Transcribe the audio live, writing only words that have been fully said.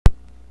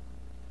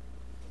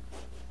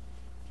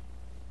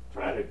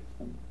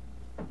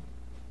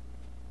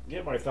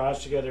get my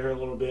thoughts together here a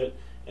little bit.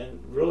 And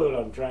really, what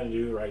I'm trying to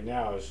do right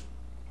now is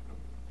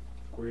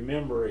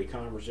remember a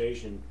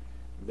conversation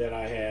that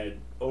I had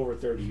over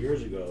 30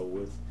 years ago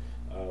with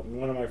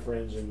one of my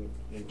friends and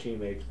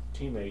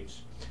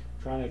teammates,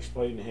 trying to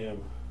explain to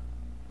him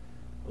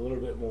a little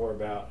bit more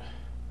about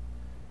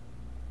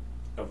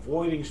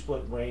avoiding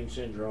split brain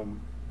syndrome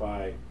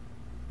by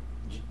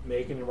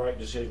making the right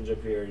decisions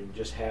up here and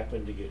just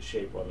happen to get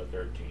shape on the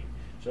 13.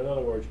 So in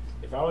other words,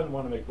 if I would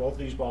want to make both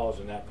these balls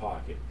in that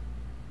pocket,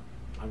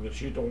 I'm going to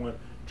shoot the one,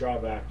 draw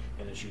back,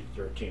 and then shoot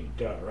the 13.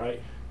 Duh,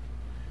 right?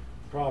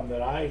 The problem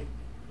that I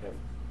have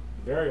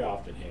very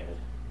often had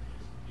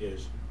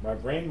is my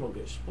brain will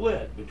get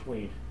split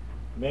between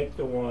make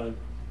the one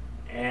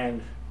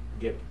and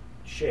get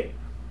shape.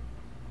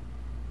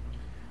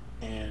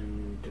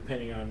 And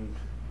depending on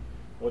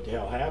what the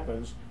hell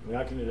happens, I mean,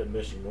 I can end up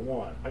missing the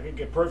one. I can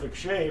get perfect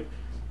shape,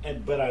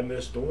 but I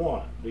missed the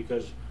one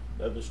because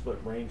of the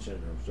split brain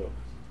syndrome. So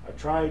I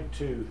tried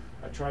to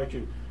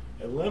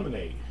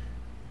eliminate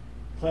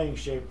playing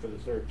shape for the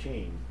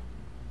 13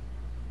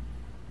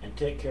 and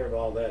take care of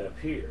all that up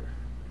here.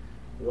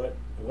 What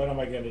am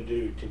I going to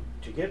do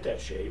to get that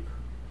shape?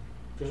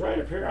 Because right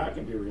up here I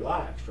can be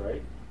relaxed,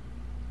 right?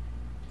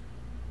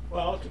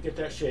 Well, to get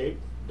that shape,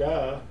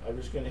 duh, I'm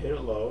just going to hit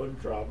it low and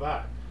draw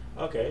back.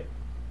 Okay,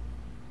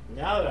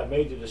 now that I've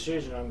made the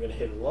decision I'm going to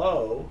hit it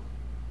low,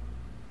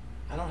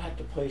 I don't have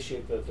to play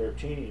shape for the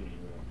 13 anymore.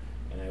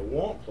 And I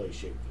won't play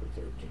shape for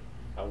the 13.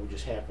 I will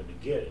just happen to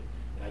get it.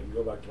 And I can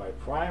go back to my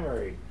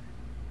primary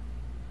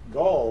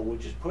goal,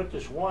 which is put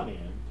this one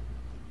in,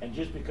 and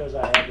just because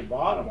I have the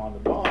bottom on the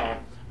ball,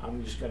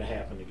 I'm just going to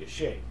happen to get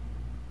shape.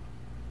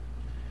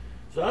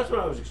 So that's what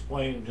I was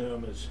explaining to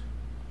him, is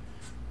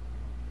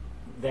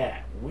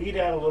that weed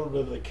out a little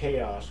bit of the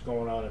chaos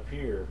going on up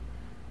here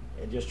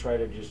and just try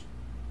to just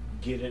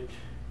get it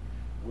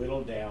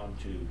whittled down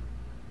to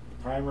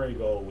the primary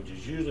goal, which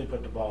is usually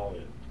put the ball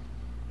in,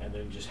 and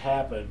then just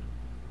happen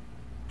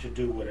to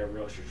do whatever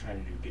else you're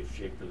trying to do, get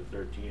shape for the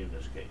 13 in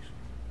this case.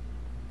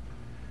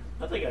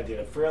 I think I did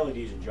a fairly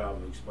decent job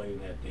of explaining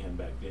that to him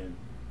back then.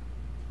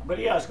 But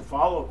he asked a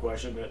follow-up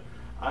question that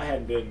I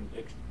hadn't been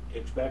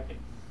expecting.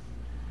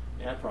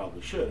 And I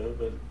probably should have,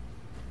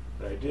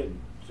 but I didn't.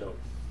 So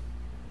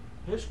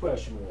his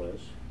question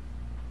was,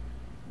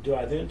 do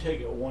I then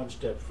take it one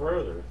step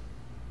further,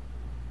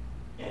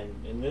 and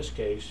in this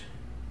case,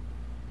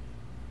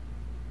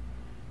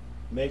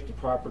 make the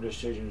proper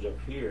decisions up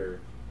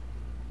here,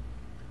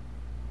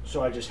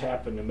 so I just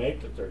happen to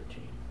make the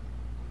 13?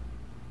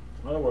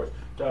 In other words,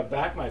 do I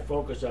back my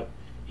focus up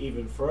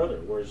even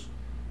further? Whereas,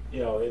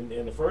 you know,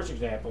 in the first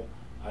example,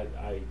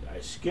 I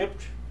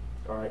skipped,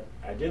 or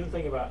I didn't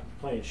think about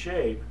playing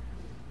shape.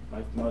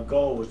 My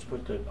goal was to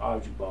put the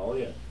object ball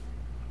in.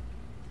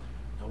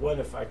 Now what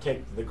if I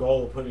take the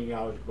goal of putting the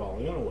object ball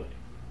in away?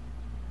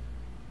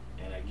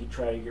 And I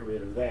try to get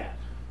rid of that.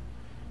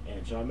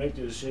 And so I make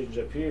the decisions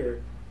up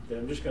here that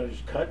I'm just going to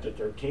just cut the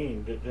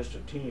 13, just a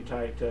teeny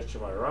tiny touch to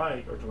my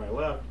right or to my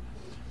left.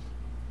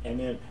 And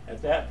then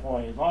at that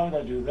point, as long as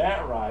I do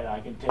that right,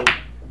 I can take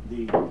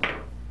the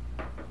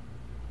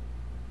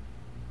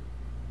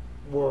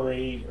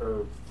worry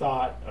or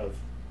thought of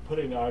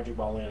putting the object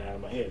ball in out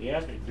of my head. He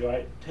asked me, do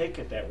I take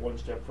it that one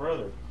step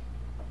further?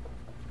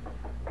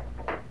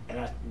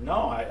 And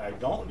no, I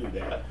don't do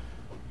that.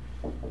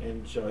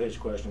 And so his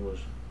question was,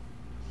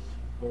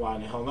 well, why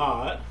the hell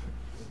not?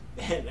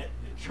 And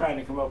trying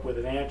to come up with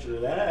an answer to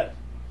that,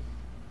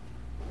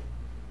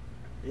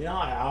 you know,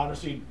 I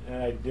honestly,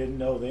 I didn't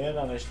know then,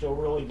 and I still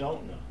really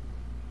don't know.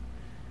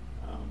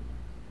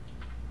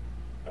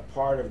 A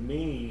part of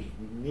me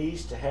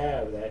needs to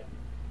have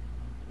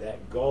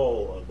that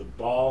goal of the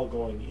ball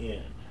going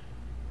in.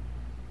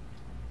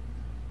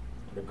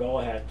 The goal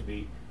has to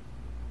be,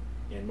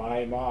 in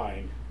my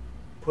mind,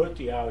 put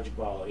the object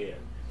ball in.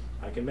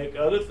 I can make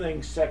other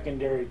things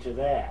secondary to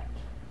that,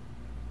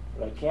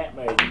 but I can't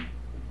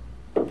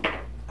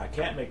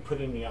make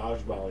putting the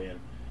object ball in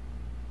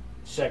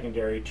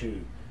secondary to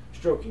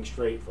stroking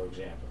straight, for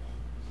example,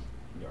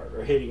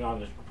 or hitting on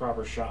the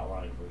proper shot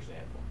line, for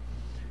example.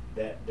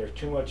 That there's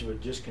too much of a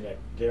disconnect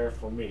there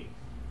for me.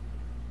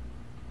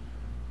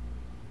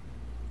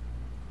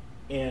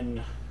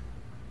 In,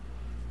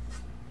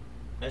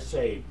 let's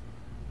say,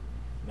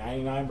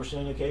 99%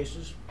 of the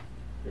cases,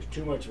 there's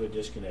too much of a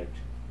disconnect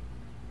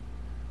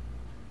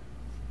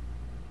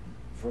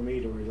for me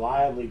to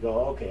reliably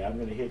go, okay, I'm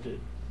going to hit the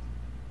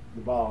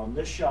ball on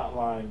this shot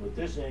line with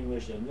this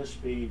English and this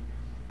speed,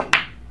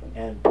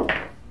 and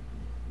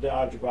the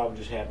object ball will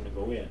just happen to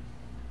go in.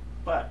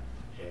 But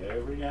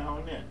every now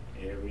and then,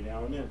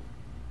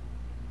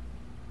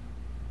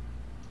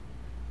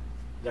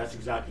 that's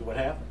exactly what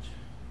happens.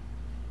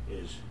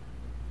 Is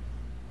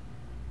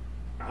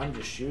I'm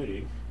just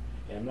shooting,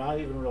 and I'm not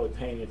even really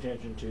paying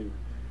attention to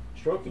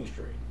stroking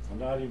straight. I'm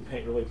not even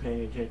really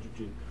paying attention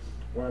to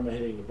where am I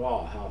hitting the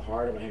ball, how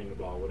hard am I hitting the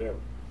ball, whatever.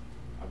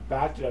 I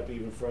backed it up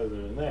even further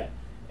than that.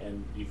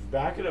 And if you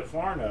back it up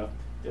far enough,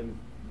 then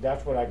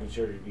that's what I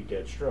consider to be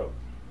dead stroke.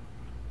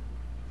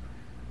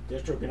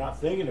 Deadstroke, you're not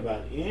thinking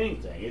about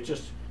anything. It's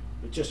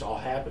just all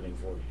happening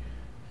for you.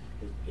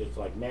 It's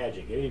like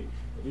magic. If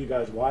you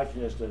guys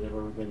watching this that have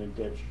ever been in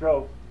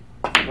Deadstroke,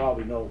 you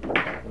probably know what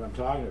I'm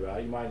talking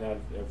about. You might not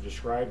have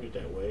described it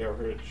that way or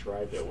heard it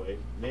described that way. You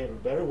may have a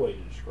better way to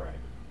describe it.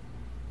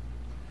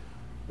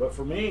 But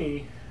for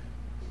me,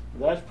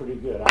 that's pretty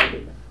good.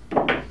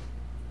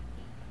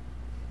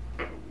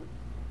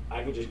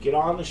 I could just get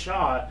on the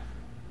shot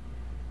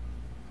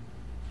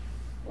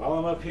while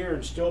I'm up here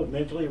and still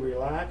mentally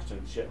relaxed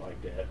and shit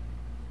like that.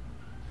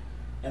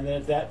 And then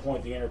at that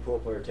point, the inner pool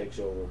player takes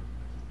over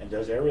and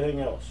does everything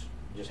else.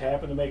 Just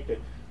happen to make the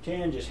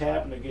 10, just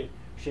happen to get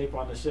shape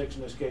on the 6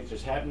 in this case,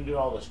 just happen to do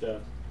all this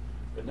stuff,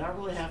 but not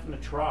really having to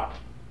try.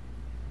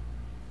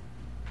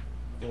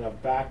 And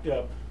I've backed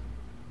up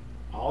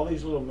all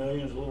these little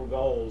millions of little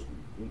goals.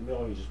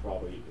 Millions is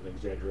probably an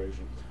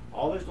exaggeration.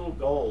 All these little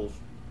goals,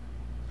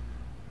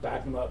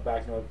 back them up,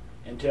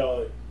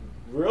 until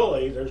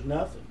really there's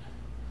nothing.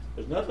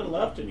 There's nothing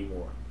left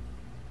anymore.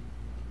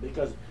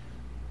 Because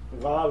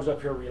while I was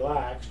up here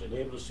relaxed and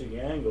able to see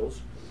the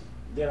angles,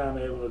 then I'm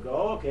able to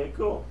go, okay,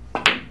 cool.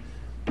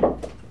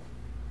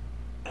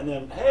 And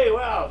then, hey,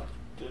 wow,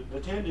 the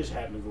 10 just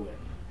happened to go in.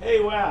 Hey,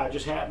 wow, I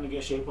just happened to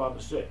get shape on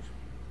the 6.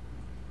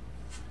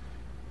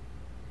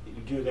 You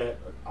do that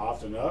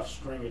often enough,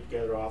 string it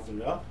together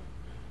often enough,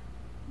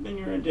 then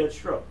you're in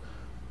Deadstroke.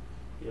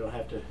 You don't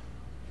have to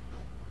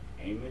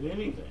aim at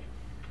anything.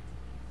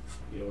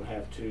 You don't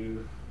have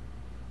to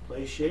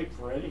play shape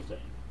for anything.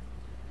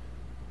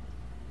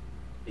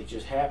 It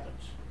just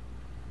happens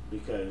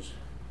because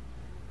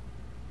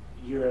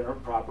you're in a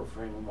proper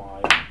frame of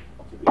mind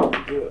to be able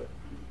to do it.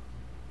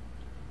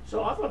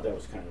 So I thought that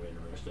was kind of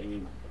interesting,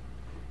 and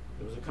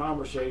it was a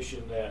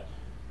conversation that,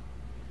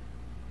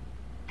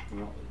 you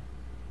know,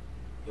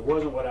 it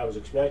wasn't what I was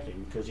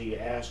expecting, because he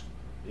asked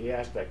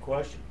that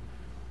question.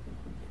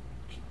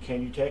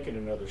 Can you take it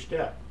another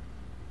step?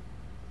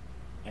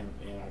 And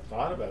I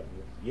thought about it.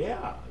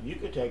 Yeah, you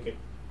could take it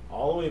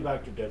all the way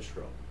back to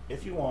Deadstroke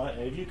if you want,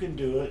 and if you can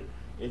do it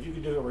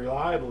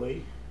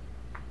reliably.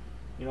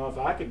 You know, if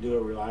I could do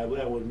it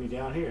reliably, I wouldn't be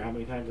down here. How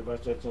many times have I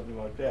said something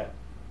like that?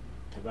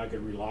 If I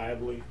could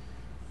reliably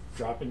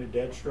drop into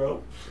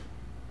Deadstroke,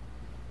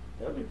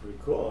 that'd be pretty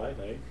cool, I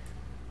think.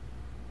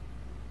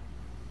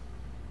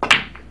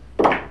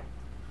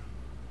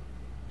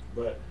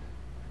 But it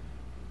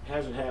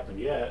hasn't happened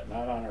yet,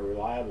 not on a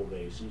reliable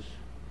basis.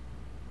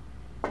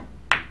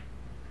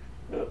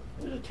 Oh,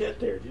 there's a tit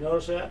there. Did you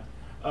notice that?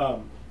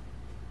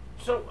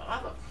 So,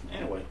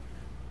 anyway,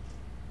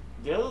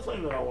 the other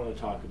thing that I want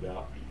to talk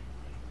about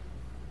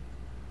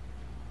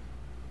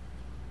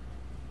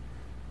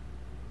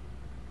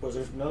was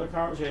there's another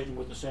conversation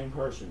with the same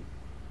person,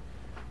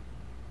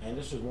 and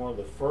this is one of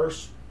the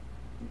first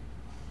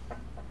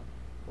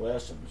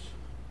lessons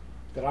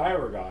that I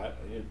ever got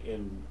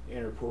in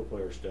inner pool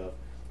player stuff,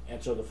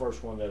 and so the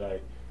first one that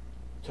I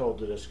told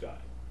to this guy.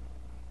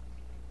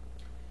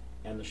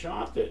 And the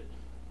shot that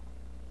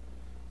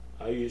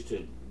I used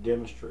to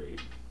demonstrate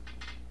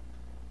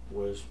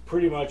was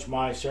pretty much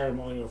my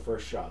ceremonial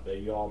first shot that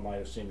you all might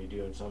have seen me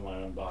do in some of my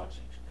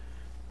unboxings.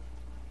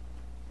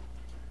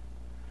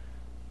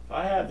 If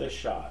I have this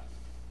shot,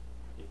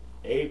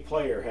 a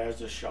player has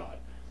this shot,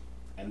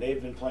 and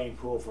they've been playing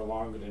pool for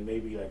longer than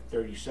maybe like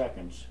 30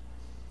 seconds,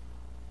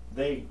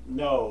 they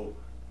know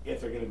if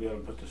they're going to be able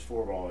to put this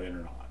 4-ball in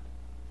or not.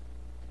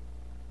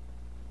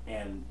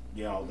 And,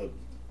 you know, the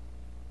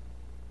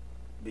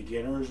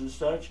beginners and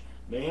such,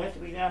 they have to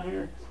be down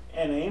here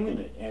and aiming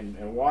it and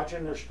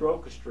watching their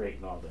stroke straight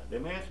and all that. They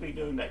may have to be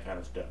doing that kind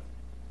of stuff.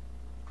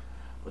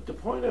 But the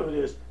point of it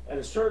is, at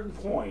a certain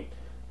point,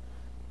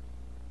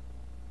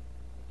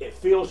 it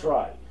feels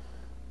right.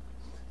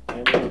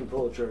 And then you can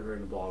pull the trigger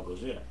and the ball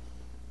goes in.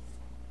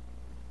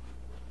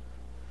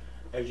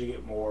 As you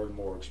get more and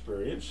more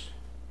experience,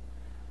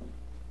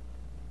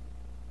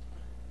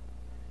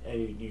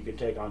 and you can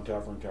take on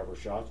tougher and tougher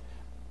shots,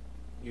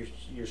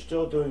 you're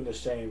still doing the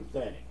same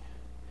thing.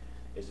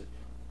 Is it?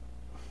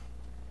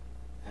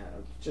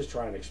 I'm just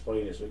trying to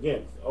explain this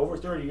again. Over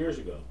 30 years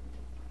ago,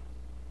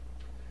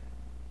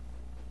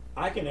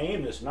 I can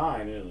aim this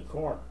 9 in the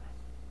corner,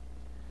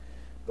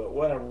 but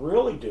what I'm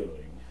really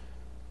doing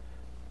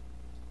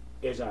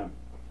is I'm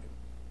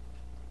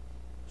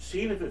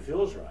seeing if it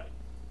feels right.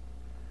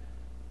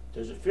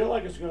 Does it feel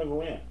like it's going to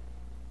go in?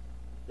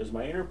 Is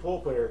my inner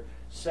pool player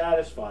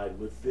satisfied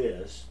with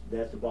this,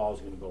 that the ball is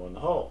going to go in the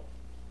hole?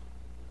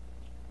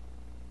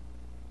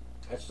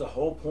 That's the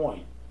whole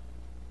point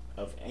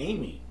of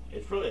aiming.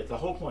 It's the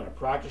whole point of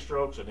practice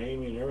strokes and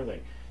aiming and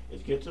everything.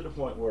 Is get to the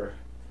point where,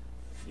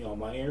 you know,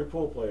 my inner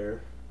pool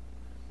player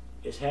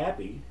is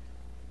happy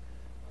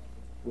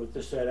with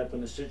the setup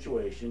and the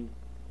situation,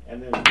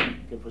 and then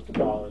can put the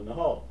ball in the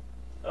hole.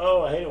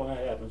 Oh, I hate it when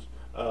that happens.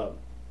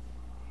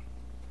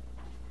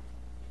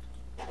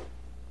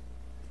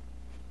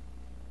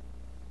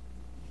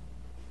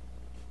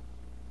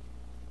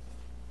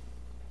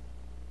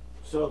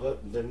 So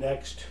the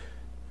next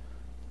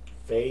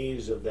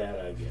phase of that,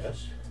 I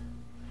guess,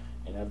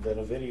 and I've done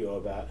a video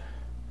about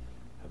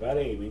about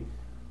aiming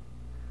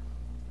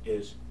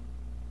is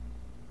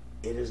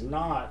it's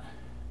not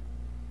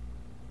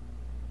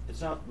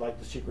like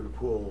the secret of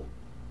pool.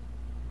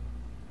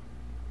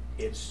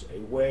 It's a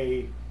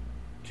way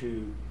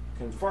to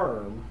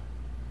confirm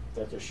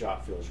that the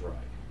shot feels right,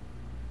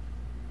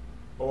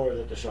 or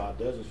that the shot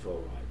doesn't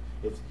feel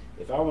right.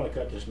 If I want to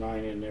cut this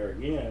 9 in there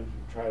again,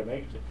 try to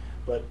make it,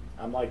 but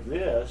I'm like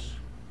this,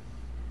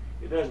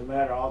 it doesn't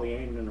matter all the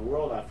aiming in the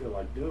world I feel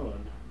like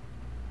doing,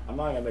 I'm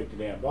not gonna make the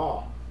damn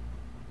ball.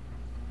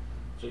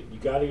 So you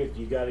gotta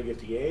get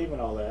the aim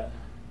and all that.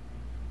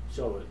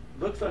 So it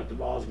looks like the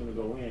ball's gonna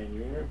go in.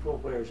 Your inner pool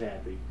player's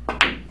happy,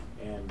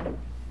 and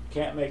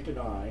can't make the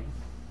 9.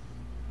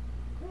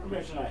 I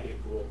mentioned I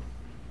hate pool.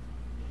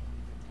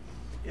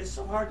 It's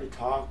so hard to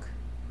talk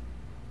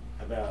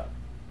about,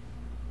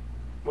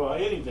 well,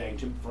 anything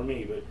for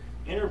me, but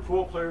inner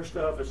pool player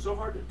stuff, it's so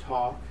hard to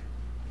talk,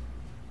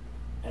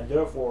 and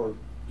therefore,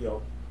 you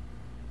know,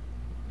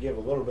 give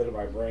a little bit of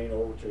my brain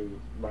over to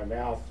my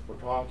mouth for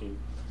talking.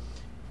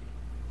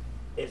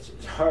 It's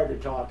hard to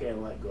talk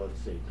and let go at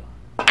the same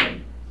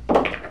time.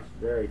 It's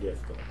very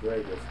difficult,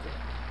 very difficult.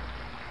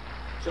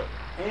 So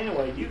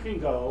anyway, you can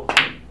go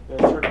at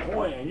a certain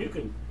point and you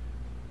can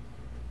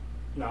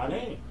not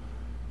aim.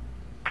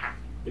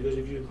 Because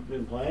if you've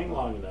been playing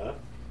long enough,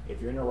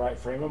 if you're in the right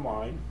frame of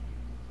mind,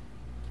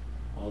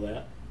 all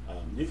that,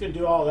 you can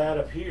do all that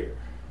up here.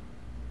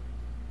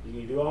 You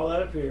can do all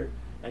that up here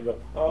and go,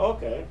 oh,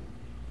 okay.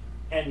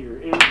 And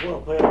your inner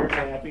pool player is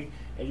happy,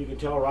 and you can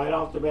tell right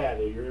off the bat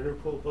that your inner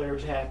pool player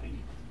is happy.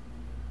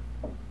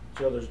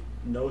 So there's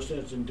no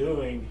sense in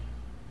doing,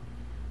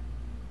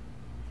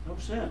 no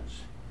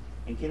sense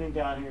in getting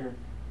down here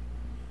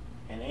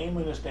and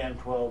aiming a stand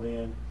 12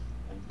 in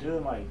and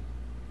doing my,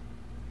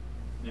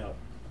 you know,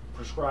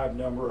 prescribed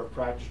number of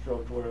practice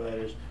strokes, whatever that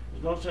is.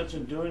 There's no sense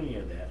in doing any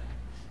of that,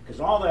 because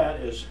all that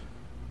is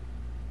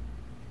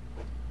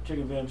to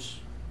convince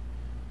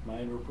my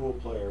inner pool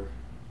player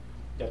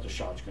that the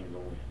shot's going to go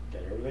in,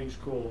 that everything's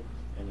cool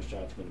and the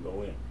shot's going to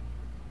go in.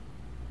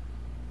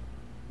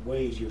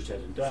 Way easier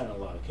said than done in a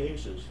lot of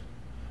cases,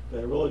 but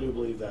I really do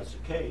believe that's the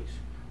case.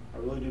 I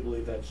really do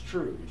believe that's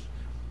true.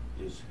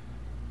 Is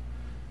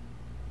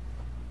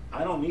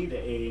I don't need to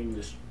aim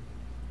this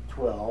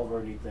 12 or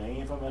anything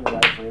if I'm in the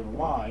right frame of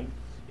mind.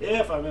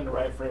 If I'm in the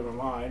right frame of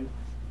mind,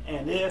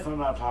 and if I'm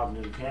not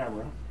talking to the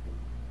camera,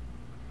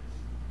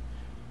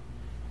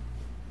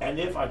 and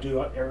if I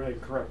do everything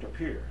correct up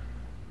here.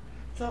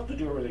 It's tough to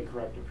do everything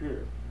correct up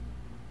here.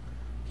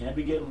 Can't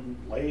be getting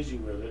lazy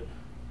with it.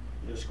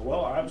 You just go,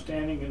 well, I'm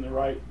standing in the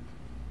right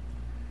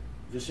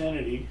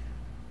vicinity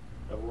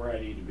of where I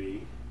need to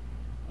be.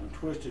 I'm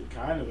twisted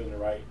kind of in the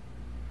right.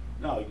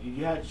 No,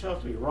 you have to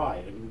be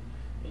right, and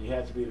you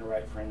have to be in the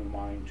right frame of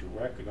mind to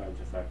recognize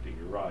the fact that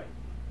you're right.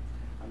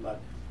 I'm not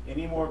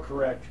any more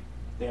correct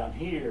down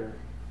here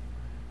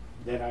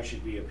than I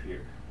should be up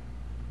here.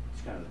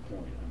 It's kind of the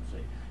point I'm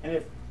saying. And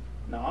if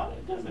not,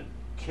 it doesn't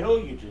kill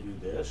you to do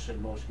this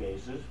in most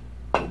cases.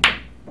 But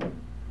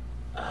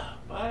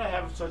I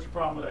have such a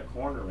problem with that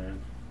corner,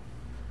 man.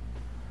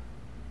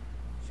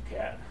 It's a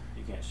cat.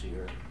 You can't see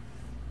her.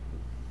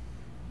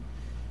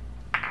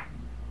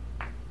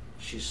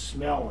 She's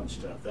smelling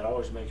stuff. That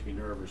always makes me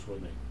nervous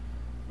when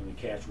the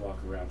cats walk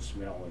around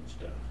smelling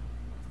stuff,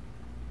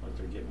 like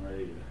they're getting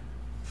ready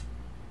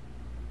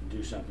to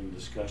do something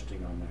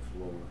disgusting on my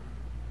floor.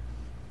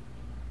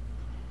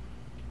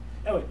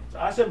 Anyway, so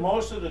I said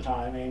most of the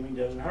time aiming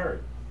doesn't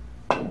hurt.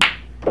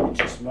 It's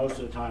just most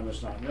of the time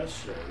it's not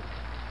necessary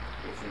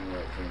if you're in the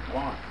right frame of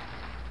mind.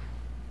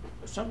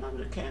 But sometimes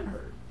it can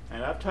hurt.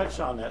 And I've touched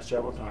on that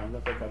several times. I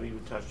think I've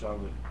even touched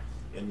on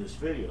it in this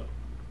video.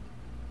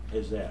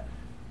 Is that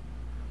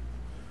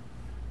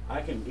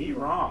I can be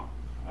wrong.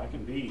 I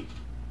can be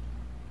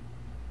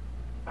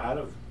out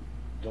of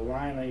the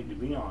line I need to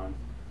be on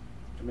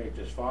to make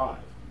this 5.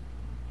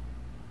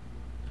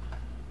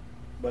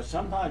 But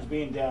sometimes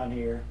being down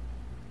here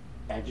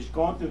and just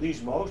going through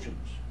these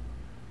motions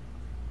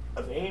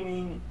of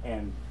aiming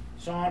and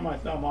sawing my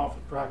thumb off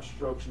with practice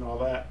strokes and all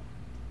that,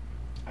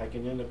 I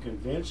can end up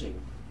convincing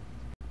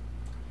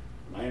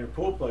my inner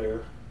pool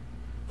player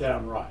that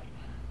I'm right.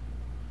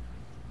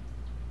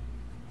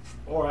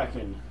 Or I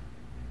can,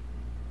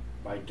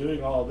 by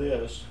doing all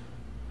this,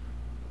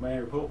 my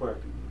inner pool player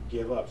can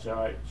give up, say,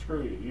 all right,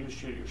 screw you, you just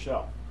shoot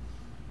yourself.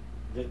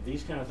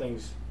 These kind of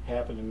things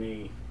happen to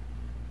me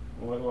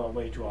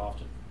way too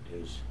often,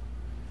 is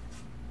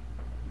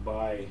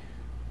by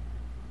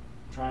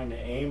trying to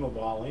aim a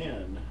ball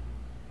in,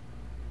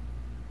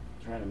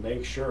 trying to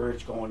make sure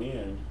it's going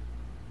in.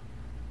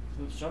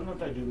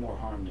 Sometimes I do more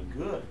harm than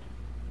good.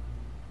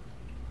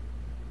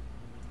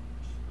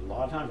 A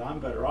lot of times I'm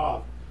better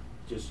off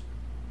just,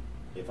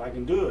 if I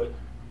can do it,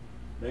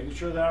 making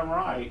sure that I'm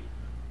right,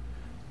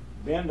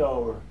 bend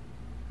over,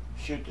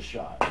 shoot the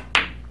shot.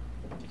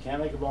 You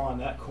can't make a ball in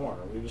that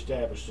corner. We've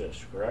established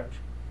this, correct?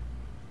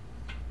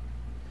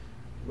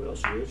 We'll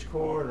switch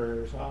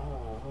corners. Ah,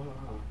 ah,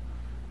 ah.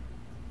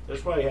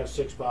 That's why you have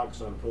 6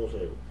 pockets on the pool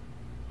table.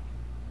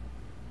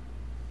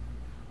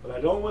 What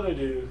I don't want to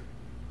do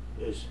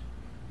is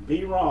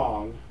be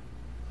wrong,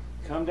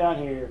 come down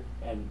here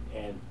and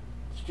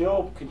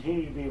still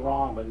continue to be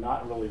wrong, but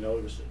not really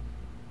notice it.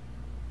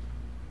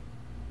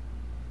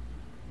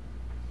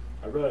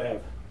 I'd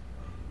rather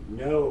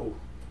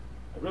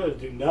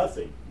do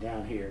nothing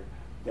down here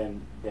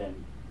than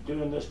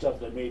doing this stuff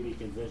that may be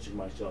convincing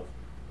myself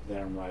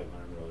that I'm right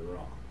when I'm really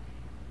wrong.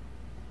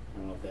 I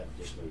don't know if that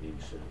just made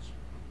any sense.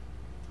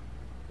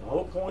 The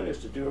whole point is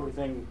to do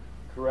everything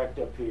correct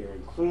up here,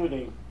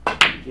 including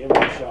giving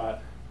a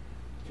shot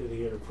to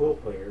the inner pool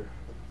player.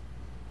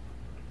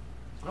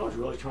 I was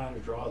really trying to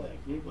draw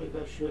that. Can you believe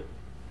that shit?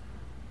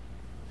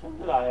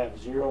 Sometimes I have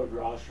zero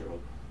draw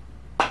stroke.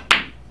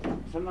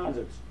 Sometimes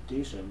it's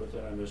decent, but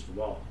then I miss the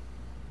ball.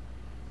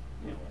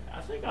 Anyway,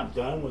 I think I'm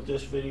done with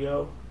this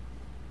video.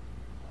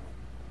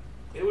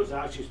 It was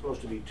actually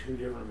supposed to be 2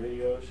 different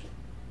videos,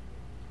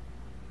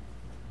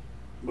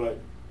 but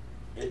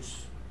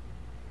it's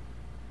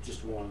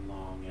just one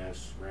long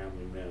ass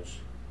rambling mess.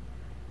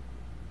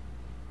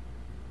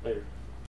 Later.